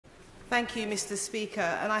Thank you, Mr Speaker,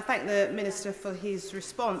 and I thank the Minister for his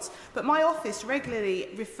response. But my office regularly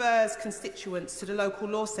refers constituents to the local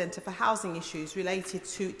law centre for housing issues related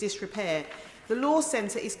to disrepair. The law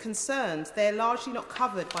centre is concerned they are largely not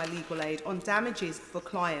covered by legal aid on damages for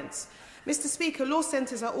clients. Mr Speaker, law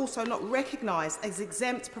centres are also not recognised as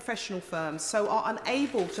exempt professional firms, so are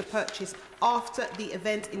unable to purchase after the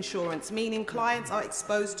event insurance, meaning clients are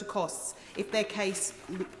exposed to costs if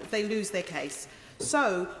they lose their case.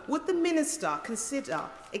 So, would the Minister consider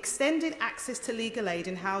extending access to legal aid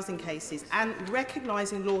in housing cases and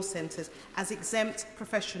recognising law centres as exempt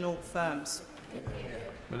professional firms?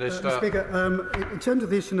 Mr Speaker, in terms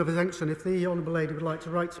of the issue of exemption, if the honourable lady would like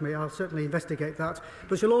to write to me, I'll certainly investigate that.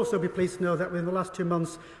 But she'll also be pleased to know that within the last 2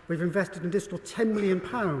 months we've invested an additional £10 million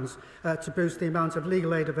to boost the amount of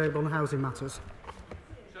legal aid available on housing matters.